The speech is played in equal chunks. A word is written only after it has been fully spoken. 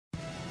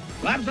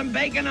Slap some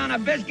bacon on a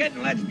biscuit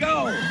and let's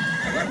go.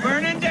 We're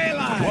burning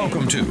daylight.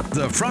 Welcome to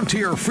the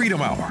Frontier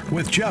Freedom Hour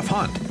with Jeff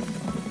Hunt.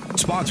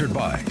 Sponsored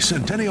by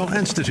Centennial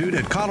Institute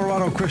at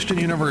Colorado Christian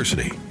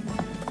University.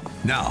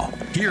 Now,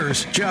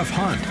 here's Jeff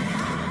Hunt.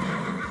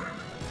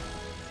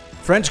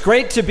 Friends,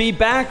 great to be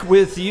back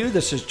with you.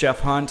 This is Jeff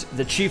Hunt,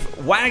 the chief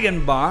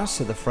wagon boss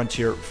of the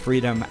Frontier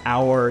Freedom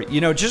Hour. You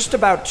know, just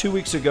about 2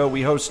 weeks ago,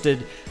 we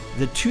hosted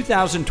the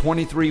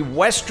 2023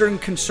 Western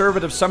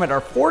Conservative Summit,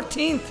 our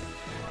 14th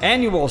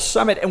annual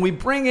summit, and we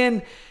bring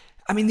in,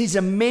 these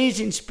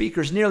amazing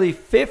speakers. Nearly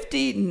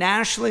 50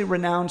 nationally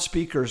renowned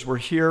speakers were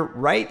here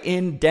right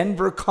in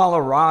Denver,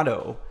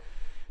 Colorado,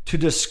 to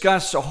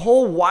discuss a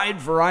whole wide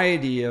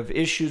variety of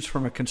issues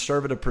from a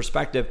conservative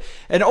perspective.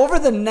 And over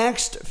the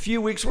next few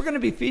weeks, we're going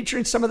to be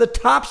featuring some of the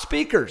top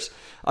speakers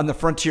on the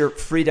Frontier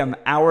Freedom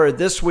Hour.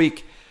 This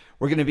week,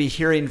 we're going to be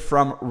hearing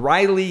from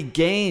Riley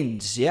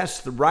Gaines.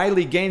 Yes,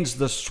 Riley Gaines,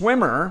 the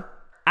swimmer,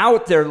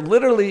 out there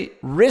literally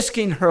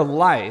risking her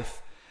life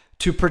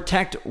to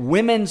protect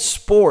women's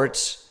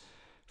sports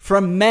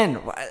from men.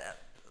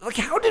 Like,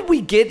 how did we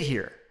get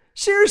here?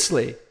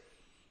 Seriously.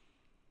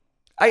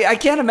 I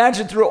can't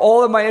imagine through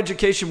all of my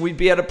education we'd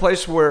be at a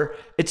place where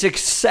it's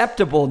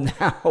acceptable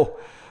now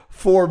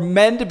for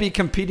men to be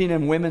competing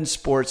in women's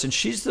sports. And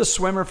she's the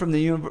swimmer from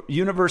the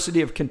University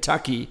of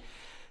Kentucky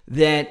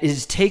that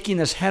is taking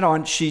this head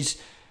on.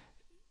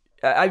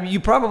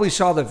 You probably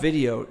saw the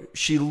video.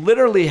 She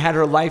literally had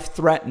her life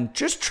threatened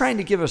just trying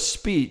to give a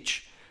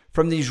speech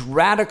from these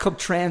radical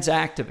trans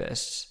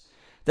activists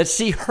that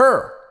see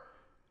her,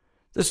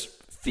 this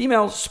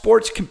female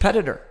sports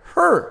competitor,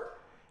 her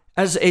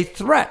as a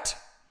threat.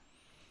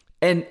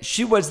 And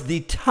she was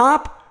the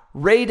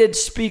top-rated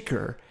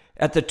speaker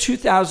at the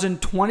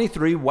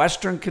 2023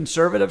 Western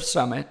Conservative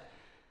Summit.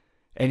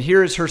 And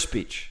here is her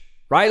speech.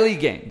 Riley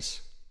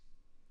Gaines.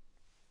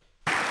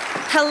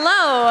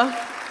 Hello.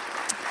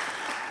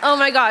 Oh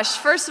my gosh.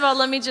 First of all,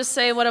 let me just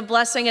say what a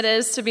blessing it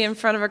is to be in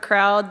front of a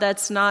crowd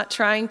that's not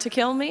trying to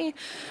kill me.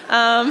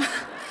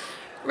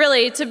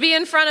 Really, to be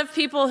in front of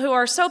people who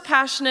are so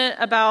passionate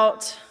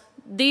about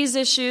these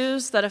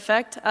issues that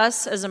affect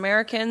us as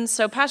Americans,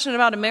 so passionate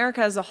about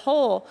America as a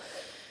whole,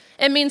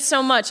 it means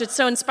so much. It's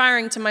so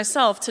inspiring to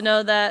myself to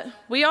know that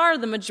we are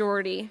the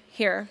majority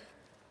here.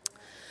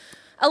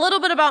 A little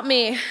bit about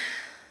me.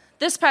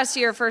 This past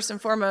year, first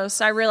and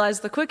foremost, I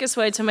realized the quickest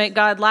way to make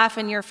God laugh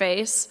in your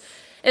face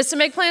is to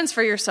make plans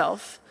for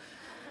yourself.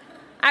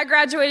 I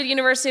graduated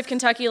University of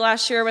Kentucky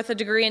last year with a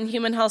degree in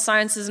human health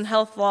sciences and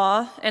health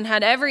law and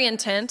had every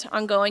intent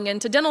on going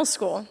into dental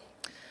school.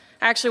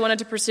 I actually wanted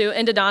to pursue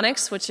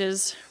endodontics, which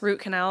is root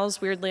canals,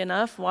 weirdly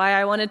enough. Why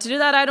I wanted to do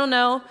that, I don't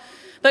know.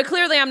 But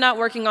clearly I'm not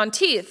working on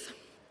teeth.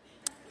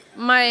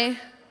 My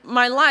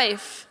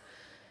life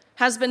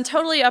has been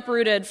totally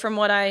uprooted from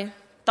what I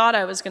thought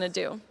I was going to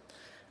do.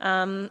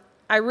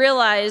 I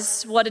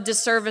realized what a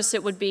disservice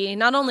it would be,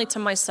 not only to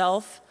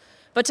myself,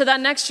 but to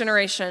that next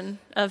generation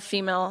of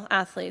female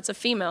athletes, of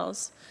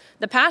females.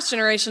 The past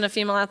generation of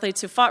female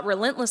athletes who fought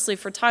relentlessly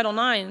for Title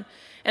IX,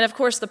 and of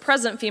course the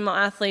present female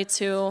athletes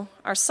who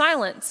are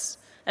silenced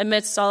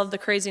amidst all of the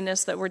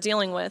craziness that we're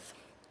dealing with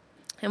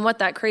and what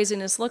that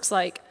craziness looks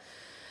like.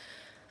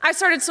 I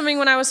started swimming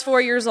when I was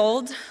 4 years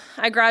old.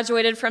 I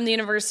graduated from the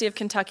University of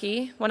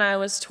Kentucky when I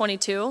was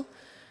 22.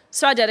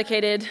 So I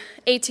dedicated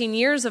 18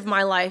 years of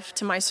my life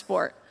to my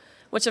sport,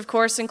 which of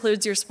course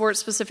includes your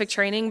sport-specific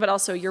training, but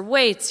also your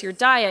weights, your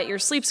diet, your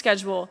sleep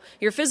schedule,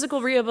 your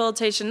physical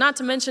rehabilitation, not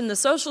to mention the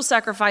social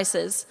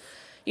sacrifices.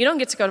 You don't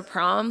get to go to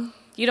prom.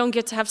 You don't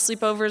get to have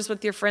sleepovers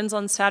with your friends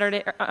on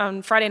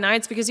Friday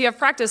nights because you have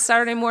practice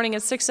Saturday morning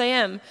at 6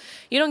 a.m.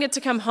 You don't get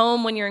to come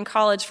home when you're in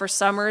college for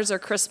summers or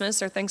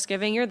Christmas or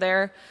Thanksgiving. You're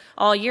there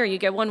all year. You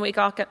get 1 week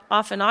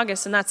off in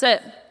August, and that's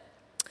it.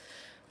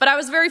 But I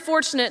was very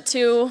fortunate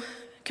to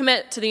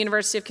commit to the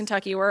University of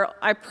Kentucky, where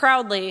I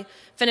proudly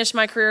finished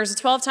my career as a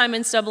 12-time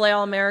NCAA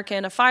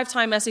All-American, a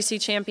 5-time SEC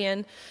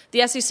champion,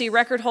 the SEC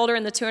record holder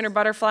in the 200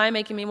 butterfly,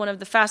 making me one of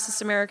the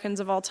fastest Americans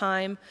of all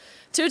time,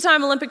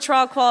 2-time Olympic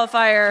trial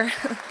qualifier,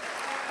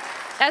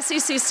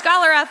 SEC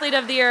Scholar Athlete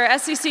of the Year,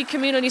 SEC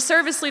Community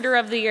Service Leader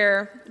of the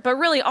Year, but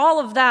really all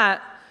of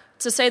that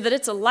to say that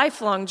it's a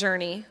lifelong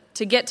journey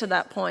to get to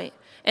that point.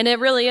 And it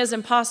really is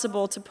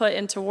impossible to put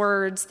into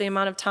words the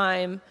amount of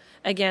time,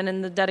 again,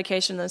 and the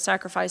dedication and the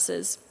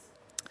sacrifices.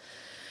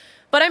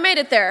 But I made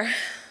it there.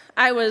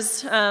 I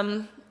was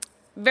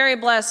very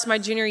blessed. My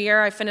junior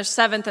year, I finished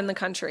 7th in the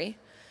country.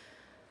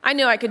 I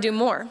knew I could do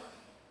more.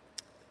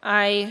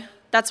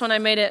 That's when I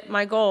made it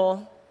my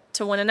goal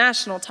to win a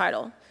national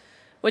title,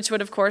 which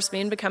would, of course,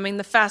 mean becoming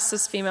the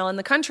fastest female in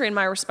the country in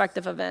my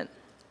respective event.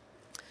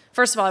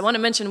 First of all, I want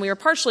to mention we were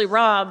partially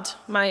robbed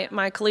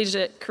my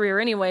collegiate career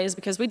anyways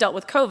because we dealt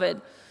with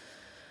COVID.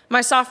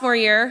 My sophomore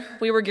year,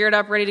 we were geared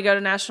up, ready to go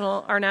to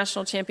our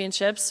national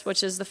championships,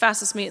 which is the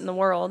fastest meet in the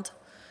world.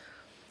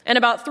 And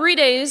about 3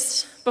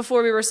 days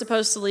before we were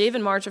supposed to leave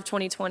in March of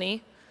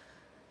 2020,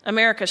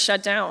 America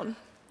shut down.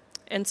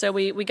 And so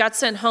we got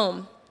sent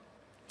home,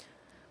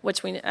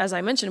 which, as I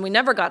mentioned, we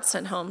never got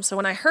sent home. So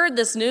when I heard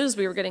this news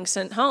we were getting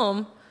sent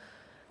home,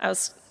 I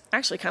was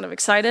actually kind of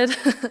excited.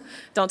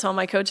 Don't tell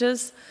my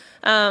coaches.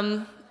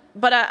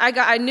 But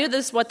I knew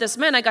what this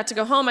meant. I got to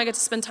go home. I got to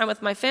spend time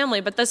with my family.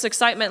 But this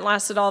excitement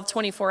lasted all of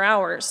 24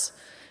 hours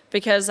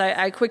because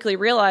I quickly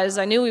realized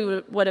I knew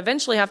we would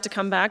eventually have to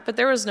come back, but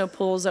there was no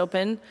pools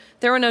open.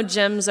 There were no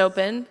gyms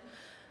open.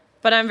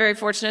 But I'm very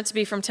fortunate to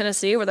be from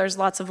Tennessee where there's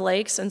lots of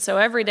lakes. And so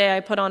every day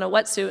I put on a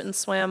wetsuit and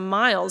swam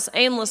miles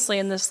aimlessly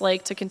in this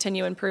lake to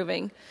continue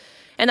improving.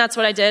 And that's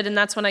what I did, and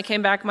that's when I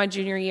came back my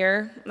junior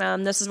year.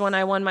 This is when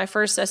I won my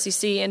first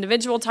SEC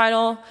individual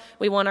title.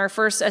 We won our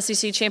first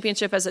SEC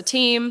championship as a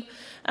team,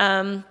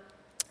 and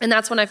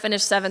that's when I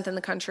finished 7th in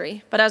the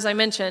country. But as I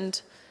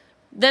mentioned,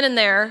 then and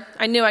there,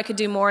 I knew I could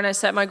do more, and I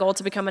set my goal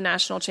to become a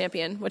national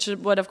champion, which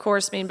would, of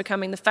course, mean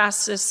becoming the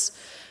fastest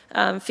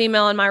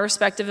female in my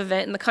respective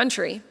event in the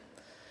country.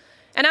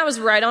 And I was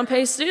right on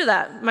pace to do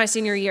that my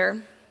senior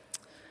year.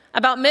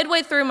 About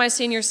midway through my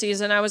senior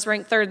season, I was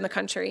ranked 3rd in the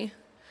country,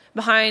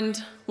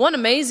 behind one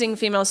amazing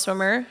female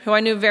swimmer who I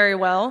knew very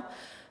well,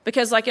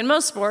 because like in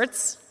most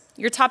sports,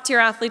 your top-tier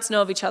athletes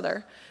know of each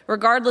other,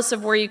 regardless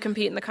of where you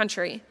compete in the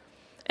country.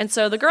 And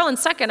so the girl in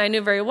 2nd I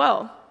knew very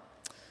well.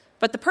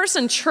 But the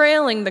person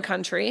trailing the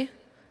country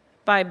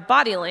by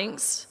body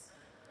lengths,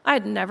 I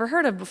had never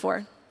heard of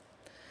before.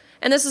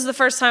 And this is the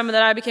first time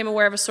that I became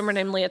aware of a swimmer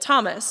named Leah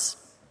Thomas.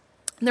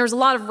 And there was a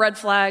lot of red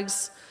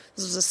flags.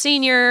 This was a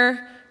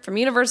senior from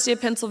University of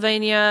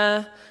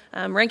Pennsylvania,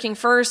 ranking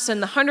 1st in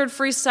the 100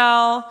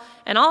 freestyle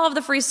and all of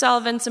the freestyle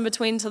events in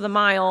between to the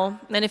mile.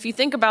 And if you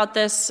think about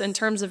this in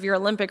terms of your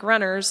Olympic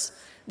runners,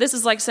 this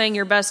is like saying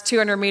your best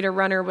 200-meter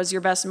runner was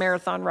your best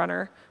marathon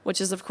runner, which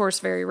is, of course,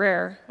 very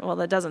rare. Well,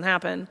 that doesn't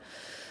happen.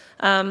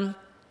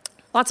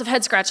 Lots of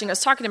head scratching. I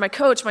was talking to my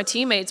coach, my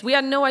teammates. We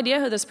had no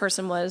idea who this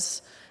person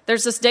was.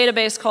 There's this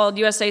database called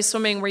USA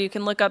Swimming where you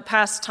can look up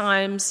past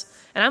times,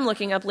 and I'm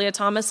looking up Leah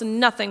Thomas, and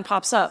nothing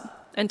pops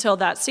up until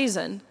that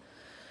season.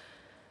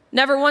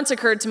 Never once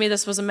occurred to me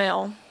this was a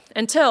male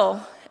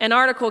until an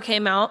article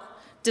came out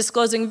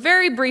disclosing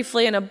very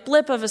briefly in a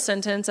blip of a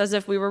sentence, as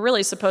if we were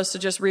really supposed to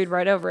just read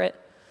right over it.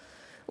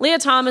 Leah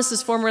Thomas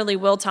is formerly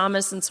Will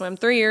Thomas and swam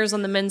 3 years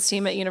on the men's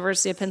team at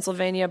University of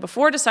Pennsylvania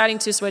before deciding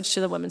to switch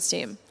to the women's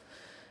team.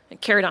 And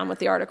carried on with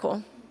the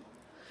article.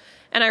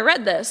 And I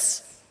read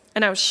this,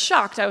 and I was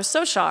shocked. I was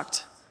so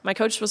shocked. My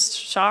coach was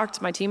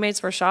shocked. My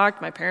teammates were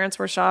shocked. My parents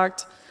were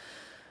shocked.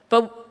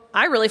 But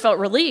I really felt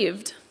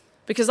relieved,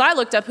 because I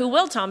looked up who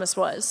Will Thomas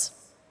was.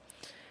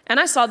 And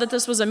I saw that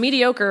this was a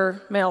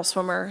mediocre male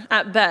swimmer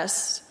at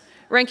best,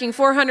 ranking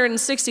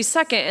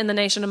 462nd in the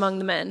nation among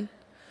the men.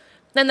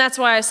 And that's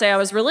why I say I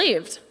was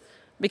relieved,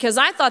 because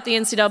I thought the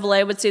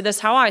NCAA would see this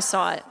how I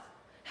saw it,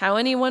 how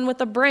anyone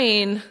with a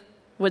brain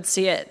would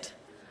see it.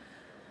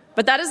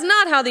 But that is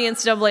not how the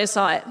NCAA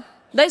saw it.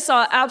 They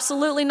saw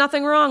absolutely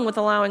nothing wrong with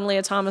allowing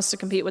Leah Thomas to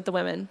compete with the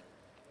women.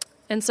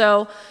 And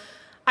so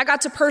I got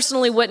to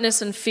personally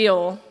witness and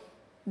feel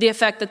the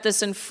effect that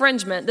this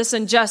infringement, this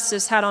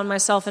injustice had on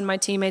myself and my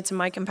teammates and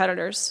my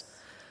competitors.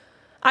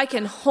 I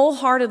can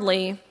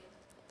wholeheartedly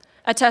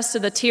attest to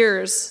the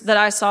tears that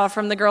I saw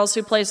from the girls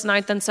who placed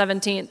 9th and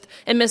 17th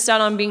and missed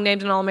out on being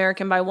named an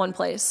All-American by 1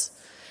 place.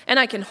 And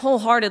I can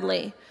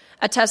wholeheartedly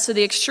attest to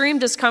the extreme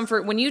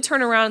discomfort when you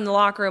turn around in the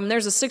locker room,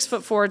 there's a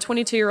 6'4",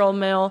 22-year-old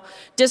male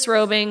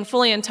disrobing,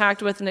 fully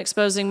intact with and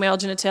exposing male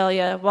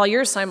genitalia while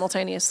you're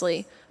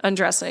simultaneously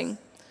undressing.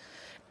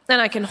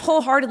 And I can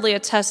wholeheartedly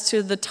attest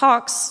to the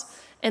talks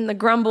and the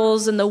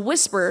grumbles and the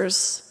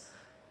whispers,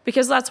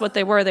 because that's what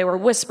they were. They were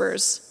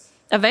whispers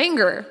of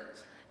anger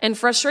and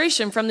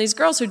frustration from these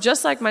girls who,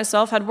 just like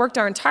myself, had worked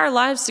our entire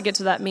lives to get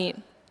to that meet.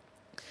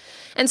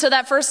 And so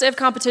that first day of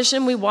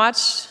competition, we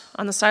watched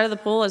on the side of the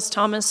pool as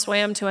Thomas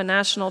swam to a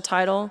national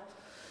title,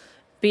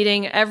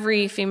 beating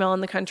every female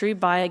in the country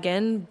by,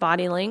 again,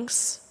 body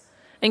lengths.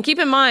 And keep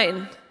in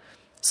mind,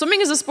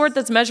 swimming is a sport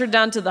that's measured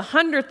down to the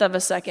 100th of a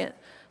second.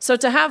 So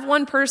to have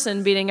one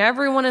person beating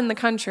everyone in the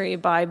country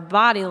by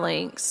body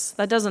lengths,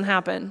 that doesn't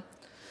happen.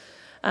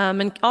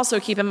 And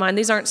also keep in mind,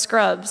 these aren't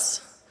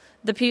scrubs.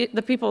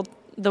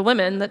 The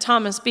women that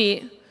Thomas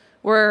beat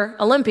were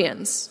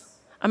Olympians,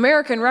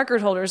 American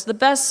record holders, the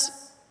best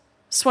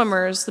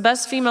swimmers, the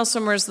best female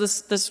swimmers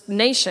this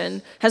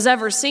nation has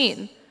ever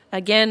seen,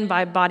 again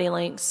by body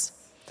lengths.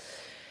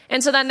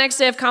 And so that next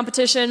day of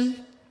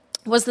competition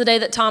was the day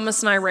that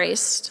Thomas and I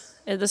raced.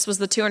 This was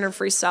the 200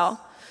 freestyle.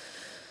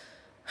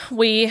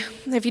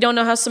 If you don't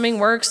know how swimming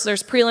works,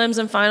 there's prelims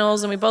and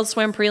finals, and we both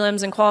swam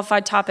prelims and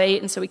qualified top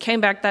 8, and so we came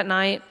back that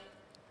night,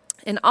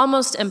 and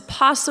almost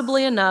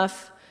impossibly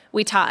enough,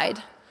 we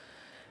tied.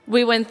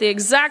 We went the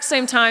exact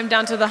same time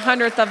down to the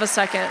 100th of a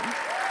second,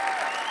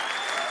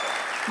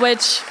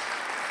 which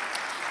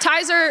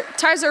ties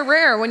are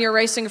rare when you're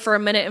racing for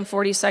 1 minute and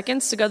 40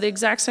 seconds to go the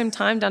exact same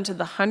time down to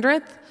the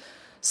 100th.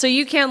 So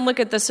you can't look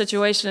at this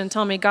situation and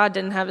tell me God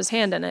didn't have his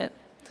hand in it.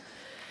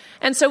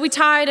 And so we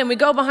tied, and we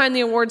go behind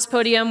the awards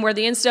podium where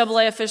the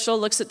NCAA official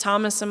looks at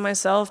Thomas and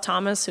myself,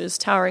 Thomas, who's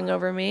towering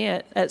over me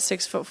at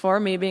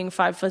 6'4", me being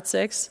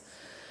 5'6".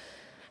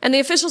 And the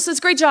official says,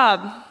 "Great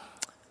job,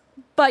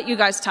 but you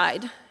guys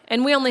tied,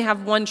 and we only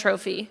have 1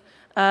 trophy,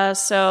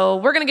 So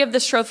we're going to give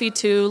this trophy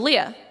to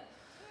Leah.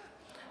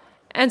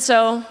 And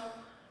so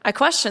I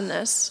questioned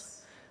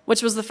this,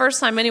 which was the first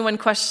time anyone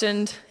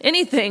questioned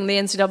anything the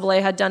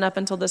NCAA had done up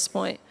until this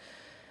point.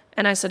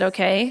 And I said,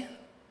 okay,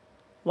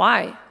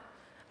 why?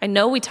 I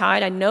know we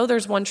tied. I know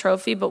there's one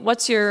trophy, but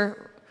what's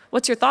your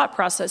thought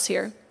process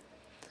here?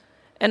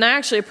 And I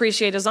actually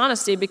appreciate his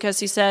honesty, because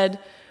he said,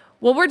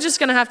 well, we're just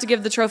going to have to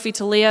give the trophy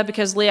to Leah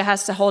because Leah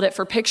has to hold it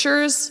for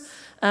pictures.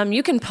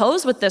 You can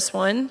pose with this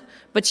one,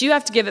 but you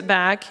have to give it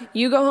back.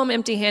 You go home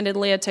empty-handed.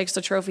 Leah takes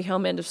the trophy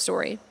home, end of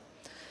story.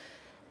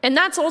 And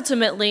that's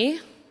ultimately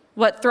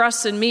what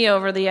thrusted me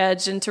over the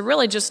edge into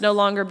really just no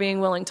longer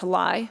being willing to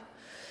lie.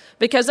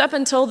 Because up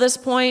until this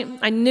point,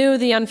 I knew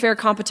the unfair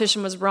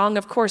competition was wrong.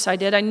 Of course I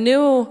did. I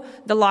knew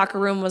the locker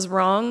room was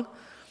wrong.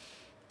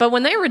 But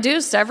when they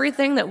reduced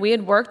everything that we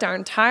had worked our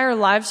entire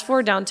lives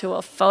for down to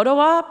a photo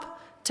op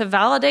to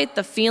validate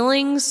the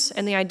feelings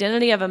and the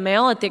identity of a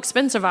male at the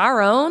expense of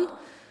our own,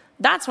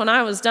 that's when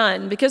I was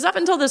done. Because up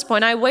until this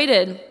point, I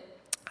waited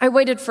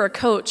for a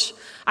coach.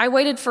 I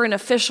waited for an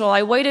official.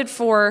 I waited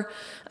for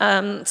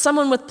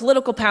someone with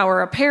political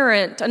power, a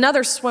parent,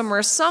 another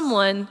swimmer,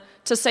 someone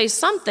to say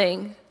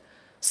something,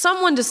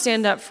 someone to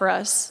stand up for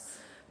us.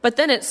 But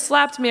then it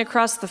slapped me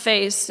across the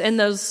face in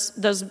those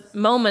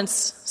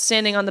moments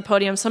standing on the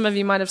podium. Some of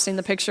you might have seen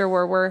the picture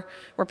where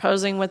we're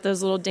posing with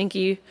those little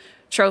dinky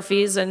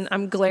trophies, and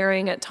I'm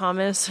glaring at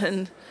Thomas,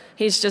 and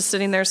he's just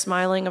sitting there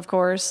smiling, of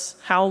course.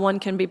 How one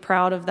can be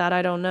proud of that,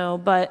 I don't know.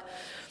 But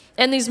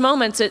in these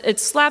moments, it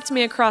slapped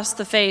me across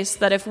the face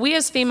that if we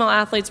as female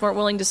athletes weren't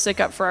willing to stick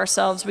up for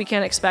ourselves, we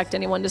can't expect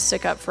anyone to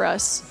stick up for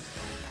us.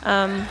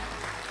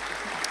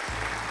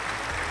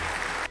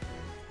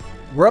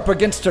 We're up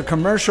against a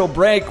commercial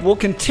break. We'll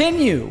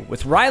continue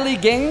with Riley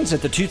Gaines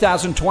at the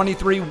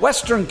 2023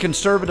 Western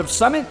Conservative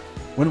Summit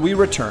when we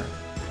return.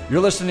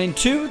 You're listening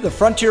to the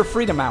Frontier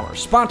Freedom Hour,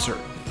 sponsored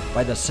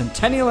by the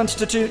Centennial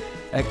Institute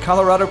at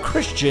Colorado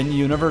Christian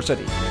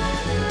University.